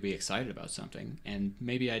everybody to be excited about something. And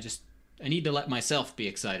maybe I need to let myself be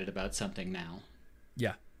excited about something now.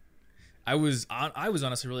 Yeah. I was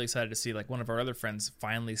honestly really excited to see, like, one of our other friends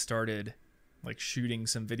finally started like shooting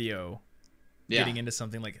some video, getting into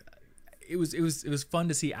something. Like, it was fun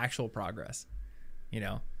to see actual progress,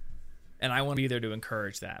 and I want to be there to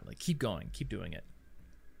encourage that. Like, keep going, keep doing it.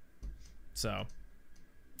 So,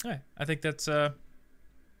 I think that's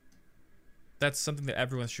something that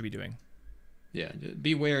everyone should be doing. Yeah,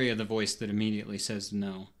 be wary of the voice that immediately says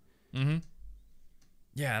no. Mm-hmm.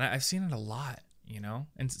 Yeah, and I've seen it a lot.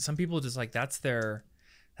 And some people just like, that's their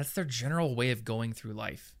general way of going through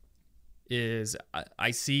life. Is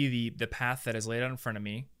I see the path that is laid out in front of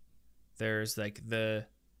me. There's like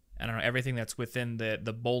everything that's within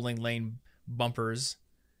the bowling lane bumpers,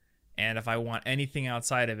 and if I want anything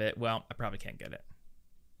outside of it, well, I probably can't get it.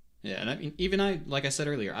 Yeah, and I mean, even like I said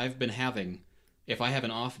earlier, I've been having, if I have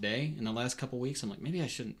an off day in the last couple weeks, I'm like, maybe I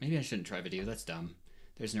shouldn't try video. That's dumb.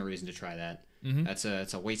 There's no reason to try that. Mm-hmm.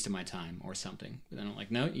 It's a waste of my time or something. But then I'm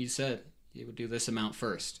like, no, you said you would do this amount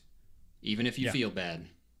first, even if you feel bad.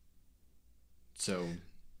 So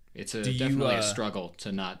it's definitely a struggle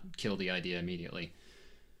to not kill the idea immediately.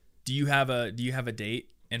 Do you have a date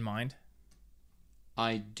in mind?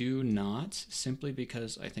 I do not, simply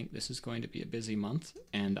because I think this is going to be a busy month,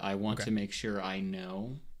 and I want to make sure I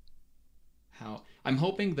know how. I'm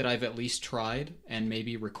hoping that I've at least tried and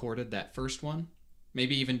maybe recorded that first one.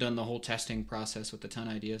 Maybe even done the whole testing process with the 10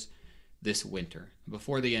 ideas this winter,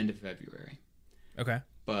 before the end of February. Okay.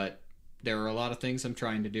 But there are a lot of things I'm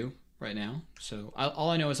trying to do right now. So all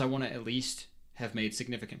I know is I want to at least have made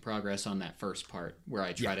significant progress on that first part, where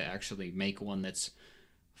I try to actually make one that's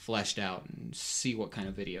fleshed out and see what kind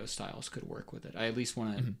of video styles could work with it. I at least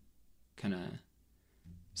want to kind of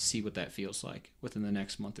see what that feels like within the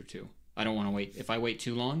next month or two. I don't want to wait. If I wait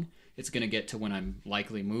too long, it's going to get to when I'm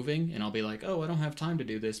likely moving, and I'll be like, oh, I don't have time to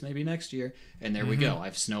do this. Maybe next year. And there we go.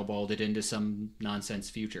 I've snowballed it into some nonsense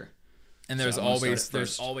future. And there's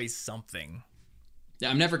always something. Yeah,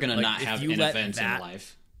 I'm never going to not have an event in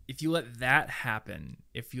life. If you let that happen,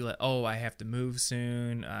 I have to move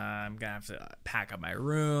soon. I'm going to have to pack up my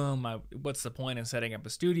room. What's the point in setting up a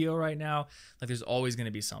studio right now? Like, there's always going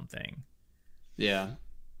to be something. Yeah.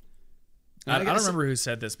 I don't remember who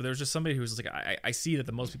said this, but there was just somebody who was like, I see that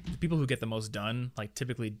the people who get the most done, like,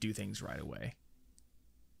 typically do things right away.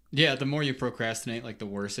 Yeah, the more you procrastinate, like, the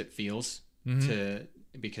worse it feels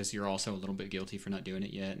because you're also a little bit guilty for not doing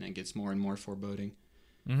it yet, and it gets more and more foreboding.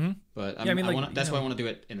 Mm-hmm. But that's why I want to do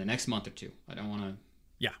it in the next month or two. I don't want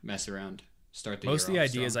to mess around. Start the most year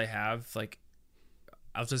of the ideas I have, like,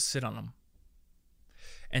 I'll just sit on them.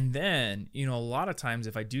 And then, a lot of times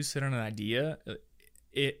if I do sit on an idea,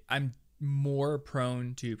 I'm more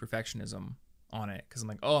prone to perfectionism on it, because I'm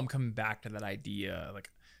like, I'm coming back to that idea,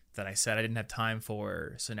 like, that I said I didn't have time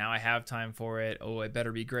for, so now I have time for it. It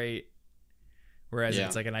better be great. Whereas if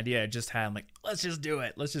it's like an idea I just had, I'm like, let's just do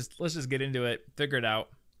it. Let's just get into it, figure it out,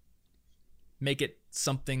 make it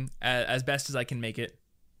something as best as I can make it,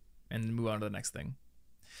 and move on to the next thing.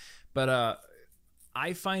 But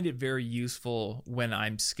I find it very useful when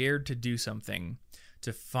I'm scared to do something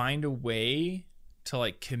to find a way to,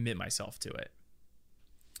 like, commit myself to it.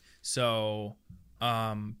 So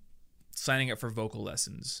signing up for vocal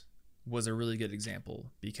lessons was a really good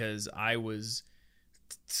example, because I was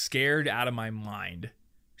scared out of my mind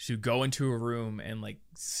to go into a room and, like,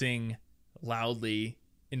 sing loudly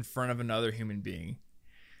in front of another human being.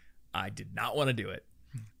 I did not want to do it.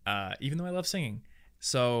 even though I love singing.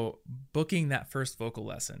 So booking that first vocal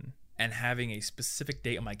lesson and having a specific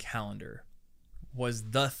date on my calendar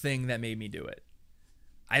was the thing that made me do it.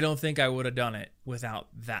 I don't think I would have done it without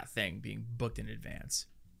that thing being booked in advance.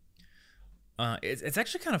 It's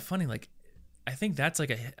actually kind of funny. Like, I think that's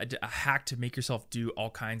like a hack to make yourself do all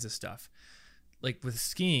kinds of stuff. Like with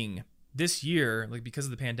skiing this year, like because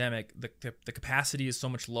of the pandemic, the capacity is so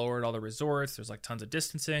much lower at all the resorts. There's like tons of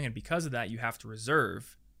distancing, and because of that, you have to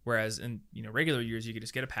reserve. Whereas in regular years, you could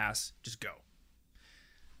just get a pass, just go.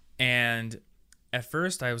 And at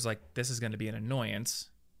first, I was like, this is going to be an annoyance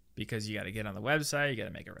because you got to get on the website, you got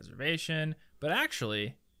to make a reservation. But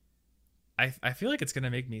actually, I feel like it's going to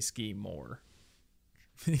make me ski more.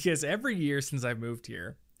 Because every year since I've moved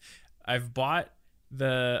here, I've bought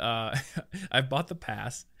I've bought the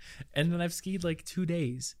pass, and then I've skied like 2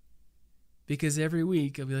 days. Because every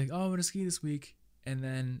week I'll be like, oh, I'm going to ski this week. And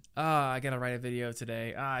then, I got to write a video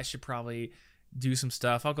today. I should probably do some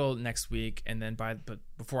stuff. I'll go next week. And then but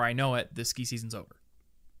before I know it, the ski season's over.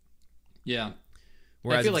 Yeah.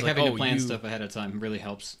 Whereas I feel like having to plan you, stuff ahead of time really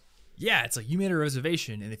helps. Yeah, it's like you made a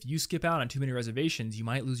reservation, and if you skip out on too many reservations, you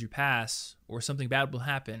might lose your pass, or something bad will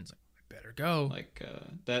happen. It's like, I better go. Like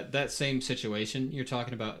that same situation you're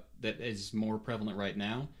talking about that is more prevalent right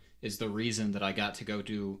now is the reason that I got to go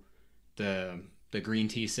do the green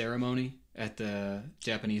tea ceremony at the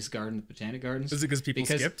Japanese Botanic Gardens. Is it because people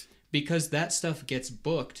skipped? Because that stuff gets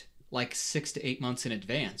booked like 6 to 8 months in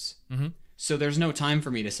advance. Mm-hmm. So there's no time for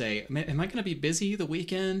me to say, am I going to be busy the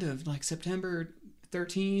weekend of like September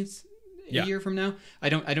 13th a year from now? I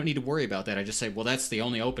don't need to worry about that. I just say, well, that's the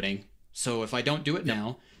only opening. So if I don't do it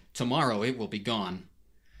now, tomorrow it will be gone.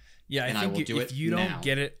 Yeah, I think if you don't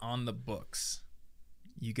get it on the books,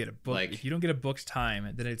 you get a book. Like, if you don't get a booked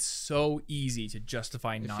time, then it's so easy to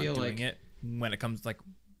justify not doing it when it comes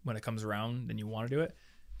around and you want to do it.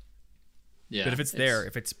 Yeah. But if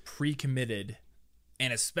if it's pre-committed,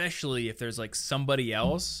 and especially if there's like somebody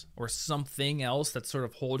else or something else that's sort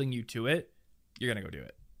of holding you to it, you're going to go do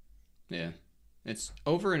it. Yeah. It's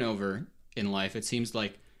over and over in life. It seems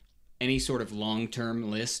like any sort of long-term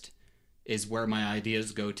list is where my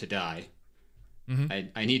ideas go to die. Mm-hmm.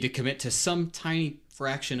 I need to commit to some tiny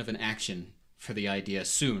fraction of an action for the idea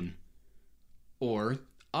soon. Or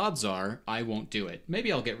odds are I won't do it.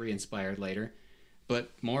 Maybe I'll get re-inspired later.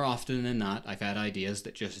 But more often than not, I've had ideas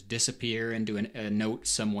that just disappear into a note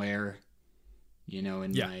somewhere,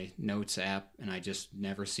 in my notes app, and I just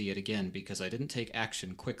never see it again because I didn't take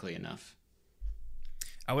action quickly enough.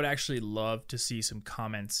 I would actually love to see some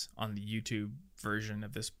comments on the YouTube version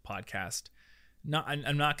of this podcast.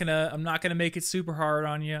 I'm not gonna make it super hard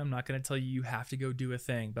on you. I'm not gonna tell you have to go do a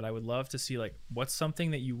thing, but I would love to see like what's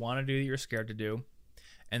something that you want to do that you're scared to do,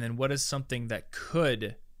 and then what is something that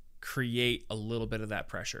could create a little bit of that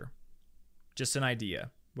pressure. Just an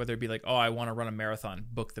idea, whether it be like, oh, I want to run a marathon,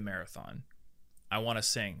 book the marathon. I want to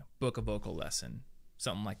sing, book a vocal lesson,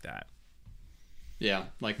 something like that. Yeah,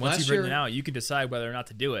 like once you've written it out, you can decide whether or not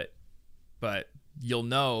to do it, but you'll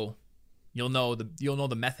know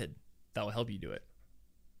the method that will help you do it.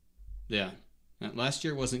 Yeah, last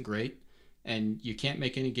year wasn't great, and you can't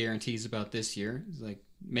make any guarantees about this year. It's like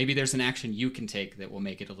maybe there's an action you can take that will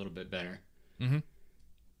make it a little bit better. Mm-hmm.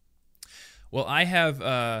 Well, I have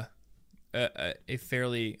a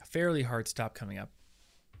fairly hard stop coming up.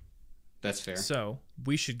 That's fair. So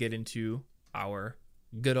we should get into our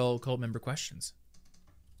good old cult member questions,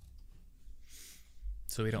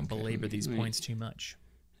 so we don't belabor these points too much.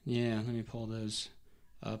 Yeah, let me pull those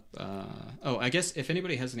up. I guess if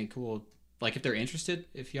anybody has any cool, like if they're interested,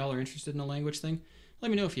 if y'all are interested in the language thing,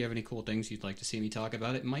 let me know if you have any cool things you'd like to see me talk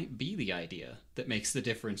about. It might be the idea that makes the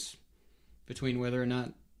difference between whether or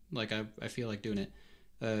not like I feel like doing it.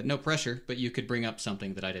 No pressure, but you could bring up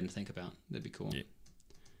something that I didn't think about. That'd be cool.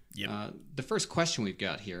 Yep. The first question we've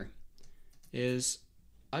got here is,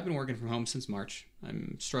 I've been working from home since March.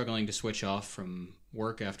 I'm struggling to switch off from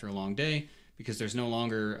work after a long day because there's no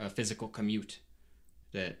longer a physical commute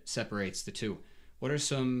that separates the two. What are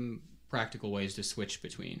some practical ways to switch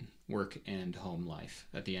between work and home life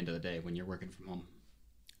at the end of the day when you're working from home?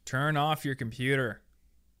 Turn off your computer.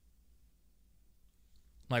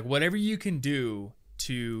 Like whatever you can do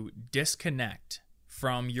to disconnect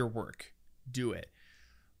from your work, do it.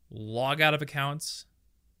 Log out of accounts.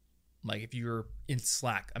 Like if you're in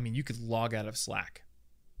Slack, I mean, you could log out of Slack.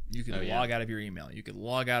 You could log out of your email. You could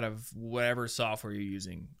log out of whatever software you're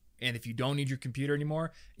using. And if you don't need your computer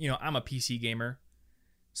anymore, I'm a PC gamer,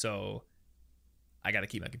 so I got to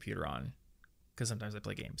keep my computer on because sometimes I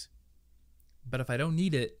play games. But if I don't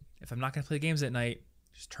need it, if I'm not going to play games at night,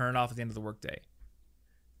 just turn it off at the end of the workday.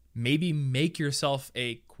 maybe make yourself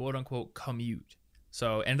a quote unquote commute.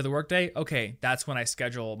 So end of the workday, okay, that's when I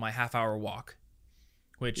schedule my half-hour walk,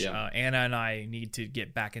 which Anna and I need to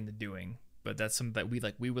get back into doing. But that's something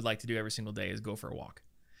that we would like to do every single day is go for a walk.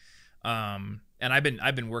 And I've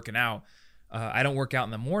been working out. I don't work out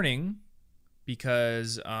in the morning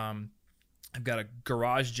because I've got a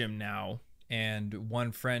garage gym now, and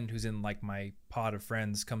one friend who's in like my pod of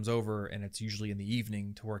friends comes over, and it's usually in the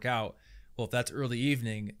evening to work out. Well, if that's early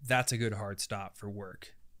evening, that's a good hard stop for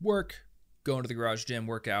work. Go into the garage gym,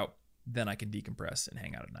 work out, then I can decompress and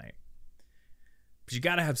hang out at night. But you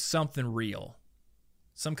got to have something real,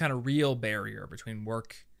 some kind of real barrier between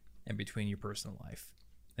work and between your personal life.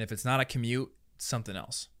 And if it's not a commute, it's something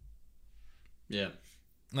else. Yeah.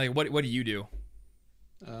 Like what do you do?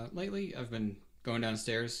 Lately, I've been going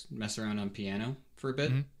downstairs, messing around on piano for a bit.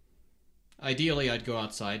 Mm-hmm. Ideally, I'd go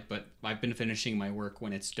outside, but I've been finishing my work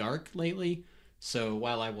when it's dark lately. So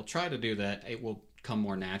while I will try to do that, it will come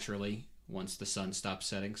more naturally once the sun stops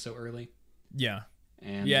setting so early. Yeah.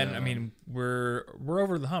 And I mean, we're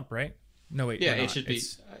over the hump, right? No, wait. Yeah, it should be.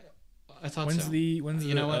 I thought when's so. When's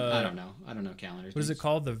you know what? I don't know. I don't know calendars. What is it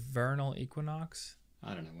called? The vernal equinox?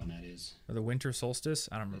 I don't know when that is. Or the winter solstice?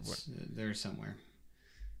 I don't remember what. There's somewhere.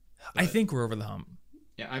 But I think we're over the hump.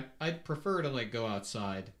 Yeah, I'd prefer to like go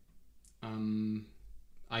outside.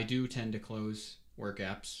 I do tend to close work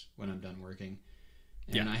apps when I'm done working.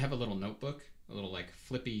 And I have a little notebook, a little like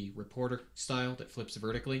flippy reporter style that flips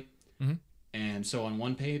vertically. Mm-hmm. And so on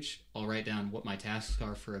one page, I'll write down what my tasks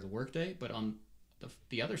are for the workday. But on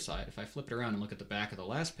the other side, if I flip it around and look at the back of the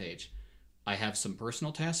last page, I have some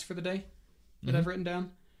personal tasks for the day that I've written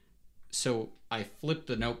down. So I flip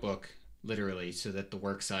the notebook literally so that the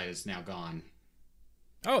work side is now gone.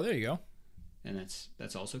 Oh, there you go. And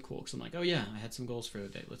that's also cool because I'm like, oh yeah, I had some goals for the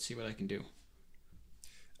day. Let's see what I can do.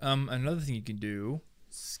 Another thing you can do,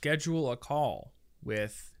 schedule a call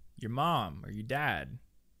with your mom or your dad,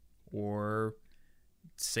 or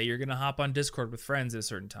say you're going to hop on Discord with friends at a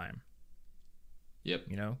certain time. Yep.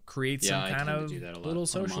 You know, create some kind of little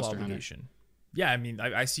social obligation. Yeah, I mean,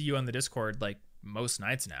 I see you on the Discord like most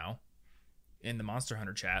nights now in the Monster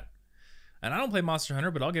Hunter chat. And I don't play Monster Hunter,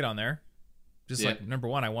 but I'll get on there. Just like, number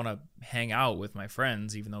one, I want to hang out with my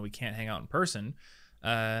friends, even though we can't hang out in person.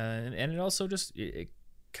 And it also just, it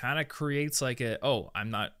kind of creates like I'm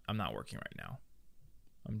not working right now.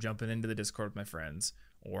 I'm jumping into the Discord with my friends,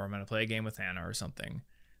 or I'm going to play a game with Hannah or something.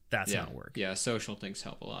 That's how it works. Yeah, social things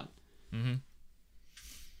help a lot. Mm-hmm.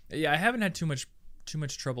 Yeah, I haven't had too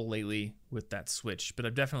much trouble lately with that switch, but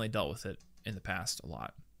I've definitely dealt with it in the past a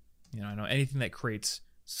lot. You know, I know anything that creates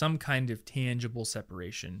some kind of tangible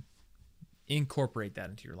separation, incorporate that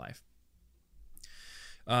into your life.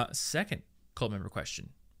 Second cult member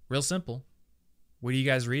question, real simple. What are you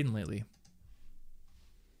guys reading lately?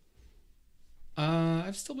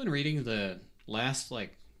 I've still been reading the last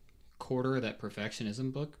like quarter of that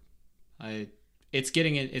perfectionism book.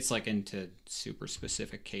 It's like into super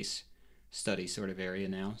specific case study sort of area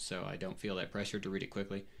now, so I don't feel that pressure to read it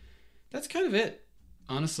quickly. That's kind of it.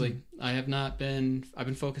 Honestly, I've been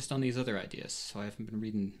focused on these other ideas, so I haven't been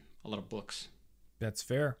reading a lot of books. That's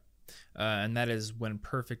fair. And that is When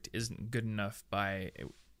Perfect Isn't Good Enough by, it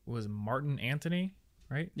was Martin Anthony,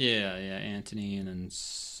 right? Yeah, Anthony and then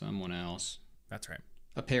someone else. That's right.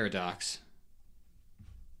 A paradox.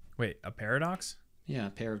 Wait, a paradox? Yeah, a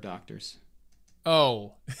pair of doctors.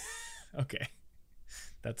 Oh, okay.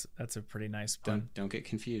 That's a pretty nice pun. Don't get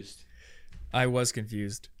confused. I was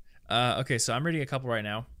confused. Okay, so I'm reading a couple right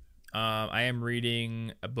now. I am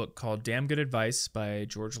reading a book called Damn Good Advice by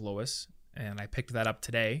George Lois, and I picked that up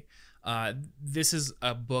today. This is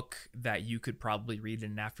a book that you could probably read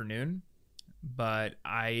in an afternoon, but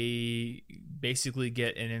I basically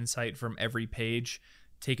get an insight from every page,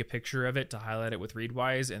 take a picture of it to highlight it with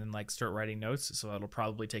Readwise, and then like start writing notes, so it'll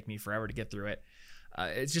probably take me forever to get through it.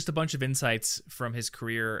 It's just a bunch of insights from his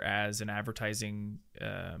career as an advertising,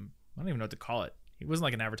 I don't even know what to call it. He wasn't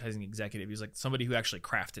like an advertising executive. He was like somebody who actually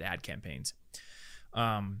crafted ad campaigns.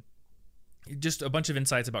 Just a bunch of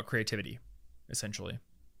insights about creativity, essentially,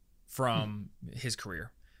 from his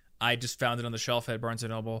career. I just found it on the shelf at Barnes &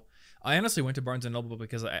 Noble. I honestly went to Barnes & Noble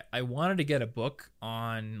because I wanted to get a book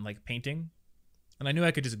on like painting. And I knew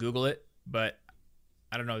I could just Google it, but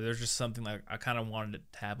I don't know. There's just something like I kind of wanted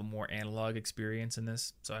to have a more analog experience in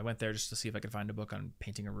this. So I went there just to see if I could find a book on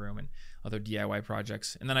painting a room and other DIY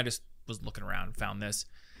projects. And then I just was looking around and found this.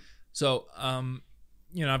 So,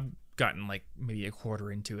 I've gotten like maybe a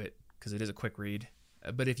quarter into it because it is a quick read.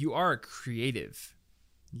 But if you are a creative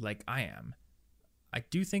like I am, I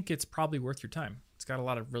do think it's probably worth your time. It's got a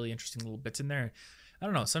lot of really interesting little bits in there. I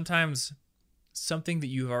don't know. Sometimes something that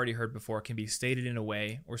you've already heard before can be stated in a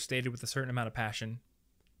way or stated with a certain amount of passion,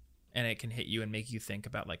 and it can hit you and make you think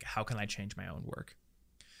about like, how can I change my own work?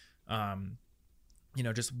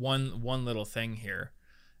 Just one little thing here.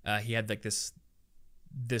 He had like this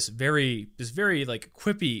very like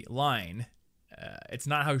quippy line. It's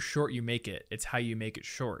not how short you make it, it's how you make it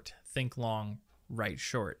short. Think long, write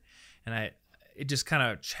short. And it just kind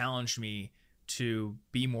of challenged me to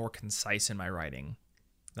be more concise in my writing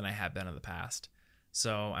than I have been in the past.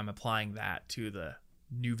 So I'm applying that to the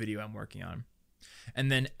new video I'm working on. And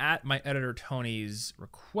then at my editor Tony's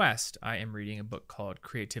request, I am reading a book called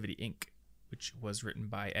Creativity Inc., which was written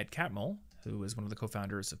by Ed Catmull, who is one of the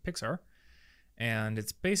co-founders of Pixar. And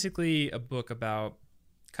it's basically a book about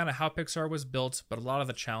kind of how Pixar was built, but a lot of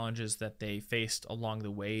the challenges that they faced along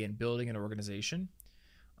the way in building an organization,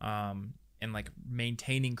 and like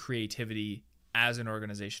maintaining creativity as an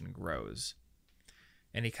organization grows.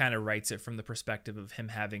 And he kind of writes it from the perspective of him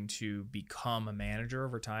having to become a manager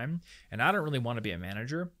over time. And I don't really want to be a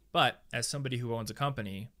manager, but as somebody who owns a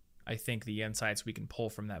company, I think the insights we can pull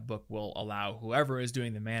from that book will allow whoever is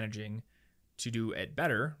doing the managing to do it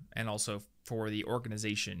better, and also for the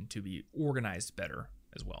organization to be organized better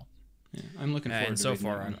as well. Yeah, I'm looking forward to reading that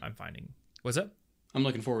one. And so far, I'm finding... What's that? I'm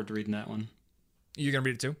looking forward to reading that one. You're going to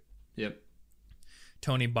read it too? Yep.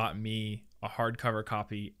 Tony bought me a hardcover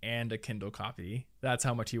copy and a Kindle copy. That's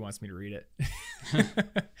how much he wants me to read it.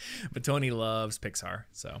 But Tony loves Pixar,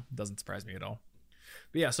 so it doesn't surprise me at all.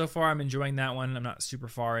 But yeah, so far I'm enjoying that one. I'm not super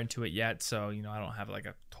far into it yet, so I don't have like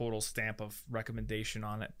a total stamp of recommendation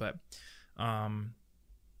on it, but I'm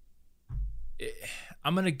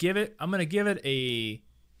gonna give it a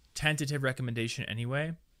tentative recommendation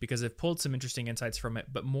anyway, because I've pulled some interesting insights from it.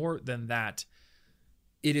 But more than that,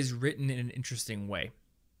 it is written in an interesting way.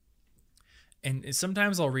 And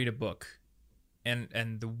sometimes I'll read a book, and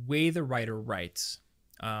the way the writer writes,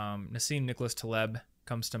 Nassim Nicholas Taleb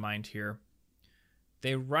comes to mind here.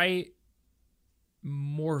 They write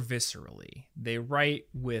more viscerally. They write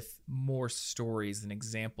with more stories and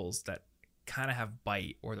examples that kind of have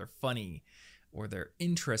bite, or they're funny, or they're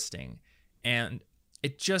interesting, and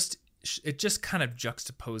it just kind of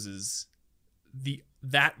juxtaposes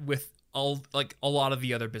that with a lot of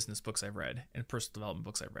the other business books I've read and personal development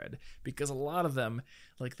books I've read, because a lot of them,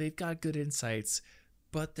 like, they've got good insights,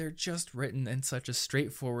 but they're just written in such a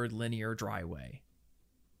straightforward, linear, dry way.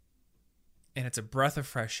 And it's a breath of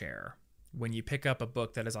fresh air when you pick up a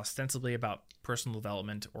book that is ostensibly about personal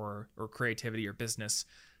development or creativity or business,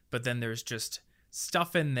 but then there's just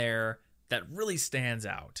stuff in there that really stands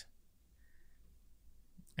out.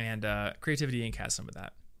 And Creativity Inc. has some of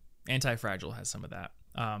that. Anti-Fragile has some of that.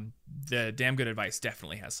 The Damn Good Advice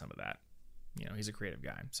definitely has some of that. He's a creative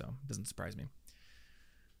guy, so it doesn't surprise me.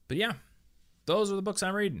 But yeah, those are the books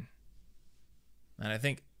I'm reading. And I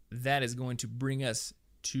think that is going to bring us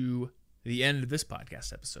to the end of this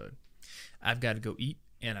podcast episode. I've got to go eat,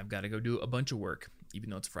 and I've got to go do a bunch of work, even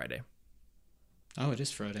though it's Friday. Oh, it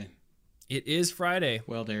is Friday. It is Friday.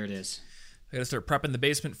 Well, there it is. I got to start prepping the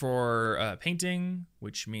basement for painting,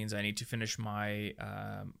 which means I need to finish my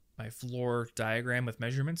my floor diagram with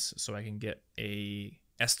measurements so I can get a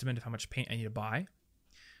estimate of how much paint I need to buy.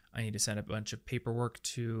 I need to send a bunch of paperwork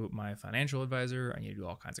to my financial advisor. I need to do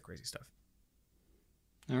all kinds of crazy stuff.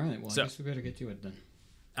 All right. Well, I guess we better get to it then.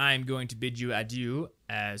 I'm going to bid you adieu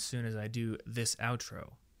as soon as I do this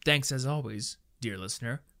outro. Thanks, as always, dear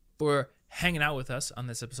listener, for hanging out with us on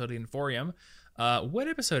this episode of the Inforium. What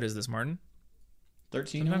episode is this, Martin?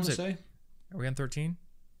 13, I want to say. Are we on 13?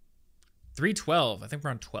 312. I think we're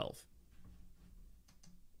on 12.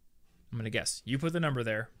 I'm going to guess. You put the number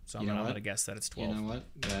there, so I'm going to guess that it's 12. You know what?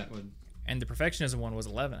 That would... And the perfectionism one was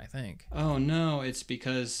 11, I think. Oh, no. It's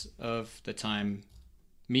because of the time...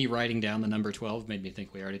 Me writing down the number 12 made me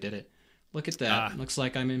think we already did it. Look at that. Looks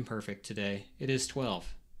like I'm imperfect today. It is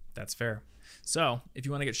 12. That's fair. So, if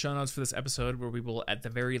you want to get show notes for this episode, where we will at the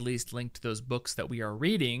very least link to those books that we are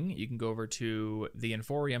reading, you can go over to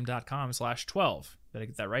theinforium.com/12. Did I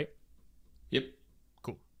get that right? Yep.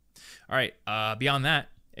 Cool. All right. Beyond that,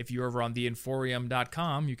 if you're over on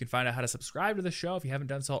theinforium.com, you can find out how to subscribe to the show if you haven't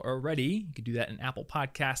done so already. You can do that in Apple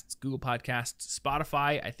Podcasts, Google Podcasts,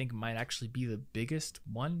 Spotify. I think might actually be the biggest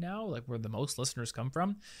one now, like where the most listeners come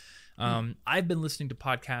from. I've been listening to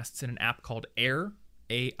podcasts in an app called Air,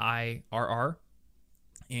 AIRR.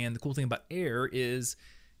 And the cool thing about Air is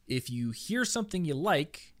if you hear something you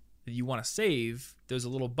like that you want to save, there's a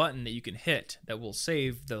little button that you can hit that will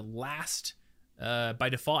save the last... by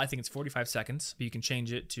default, I think it's 45 seconds, but you can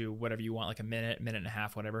change it to whatever you want, like a minute and a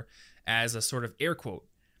half, whatever, as a sort of air quote.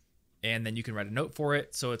 And then you can write a note for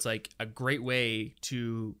it. So it's like a great way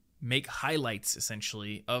to make highlights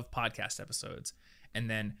essentially of podcast episodes. And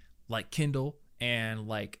then like Kindle and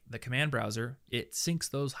like the command browser, it syncs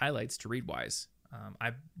those highlights to Readwise.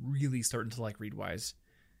 I'm really starting to like Readwise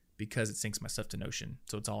because it syncs my stuff to Notion.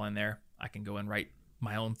 So it's all in there. I can go and write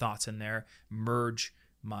my own thoughts in there, merge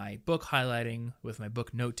my book highlighting with my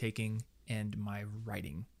book note taking and my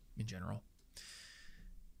writing in general.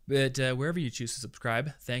 But wherever you choose to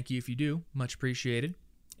subscribe, thank you if you do. Much appreciated.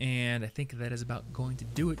 And I think that is about going to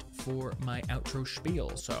do it for my outro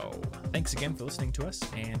spiel. So thanks again for listening to us,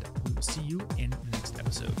 and we will see you in the next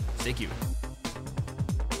episode. Thank you.